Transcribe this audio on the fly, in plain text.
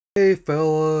Hey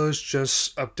fellas,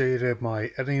 just updated my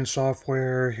editing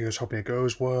software. Here's hoping it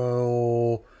goes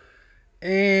well.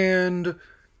 And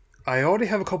I already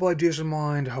have a couple ideas in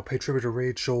mind how to pay tribute to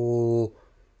Rachel.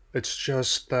 It's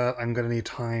just that I'm gonna need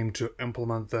time to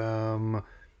implement them.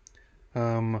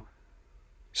 Um,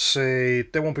 say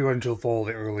they won't be ready until fall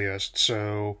at the earliest,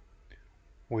 so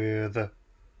with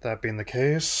that being the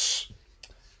case,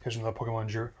 here's another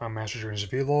Pokemon Master Journeys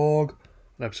vlog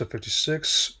on episode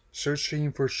 56,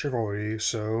 searching for Chivalry,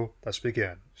 so let's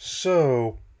begin.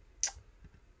 So,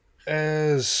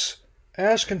 as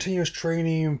Ash continues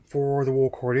training for the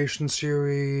World Coronation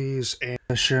series and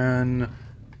mission,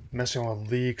 messing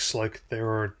with leaks, like they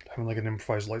were having like an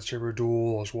improvised lightsaber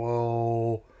duel as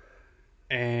well,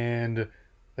 and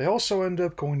they also end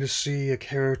up going to see a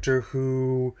character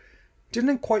who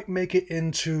didn't quite make it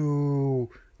into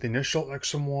the initial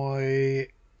X and Y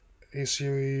A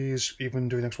series, even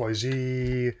doing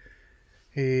XYZ.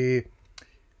 He.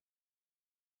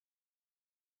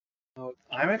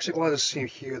 I'm actually glad to see him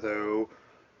here, though.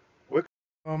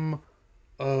 Wickham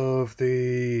of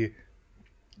they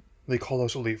call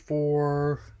us Elite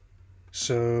Four,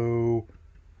 so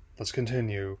let's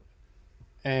continue.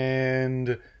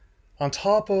 And on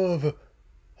top of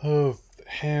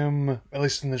him, at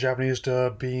least in the Japanese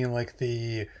dub, being like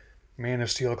the Man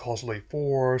of Steel calls Elite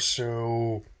Four,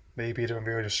 so maybe to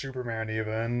very to Superman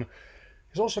even.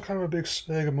 He's also kind of a big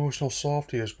emotional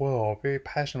softy as well, very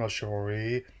passionate about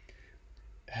chivalry.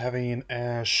 Having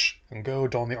Ash and Go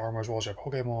don the armor as well as their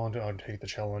Pokemon to undertake the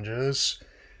challenges.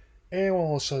 And when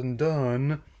all is said and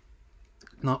done,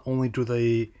 not only do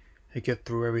they get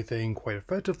through everything quite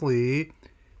effectively,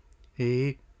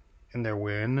 in their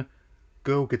win,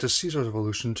 Go gets a Caesar's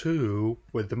evolution too,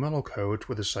 with the metal coat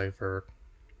with a cipher.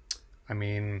 I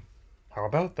mean, how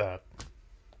about that?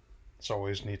 It's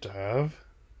always neat to have.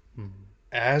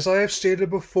 As I have stated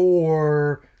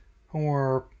before,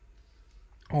 I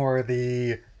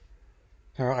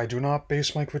do not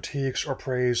base my critiques or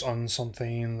praise on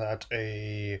something that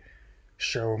a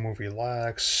show or movie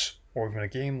lacks, or even a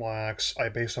game lacks. I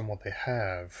base on what they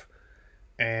have.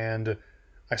 And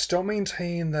I still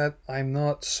maintain that I'm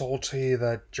not salty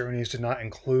that Journeys did not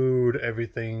include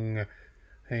everything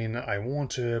I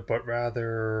wanted, but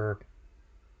rather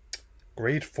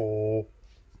grateful.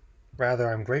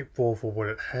 Rather, I'm grateful for what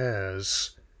it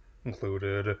has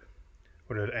included.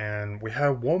 And we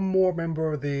have one more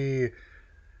member of the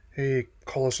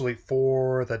Call Us Elite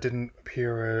 4 that didn't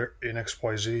appear in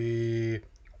XYZ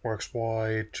or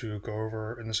XY to go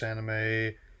over in this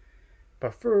anime.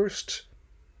 But first,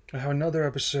 I have another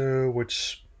episode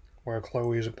where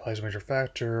Chloe plays a major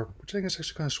factor, which I think is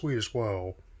actually kind of sweet as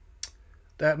well.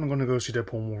 That and I'm going to go see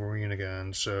Deadpool and Wolverine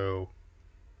again, so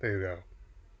there you go.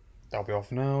 That'll be all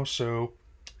for now, so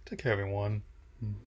take care everyone.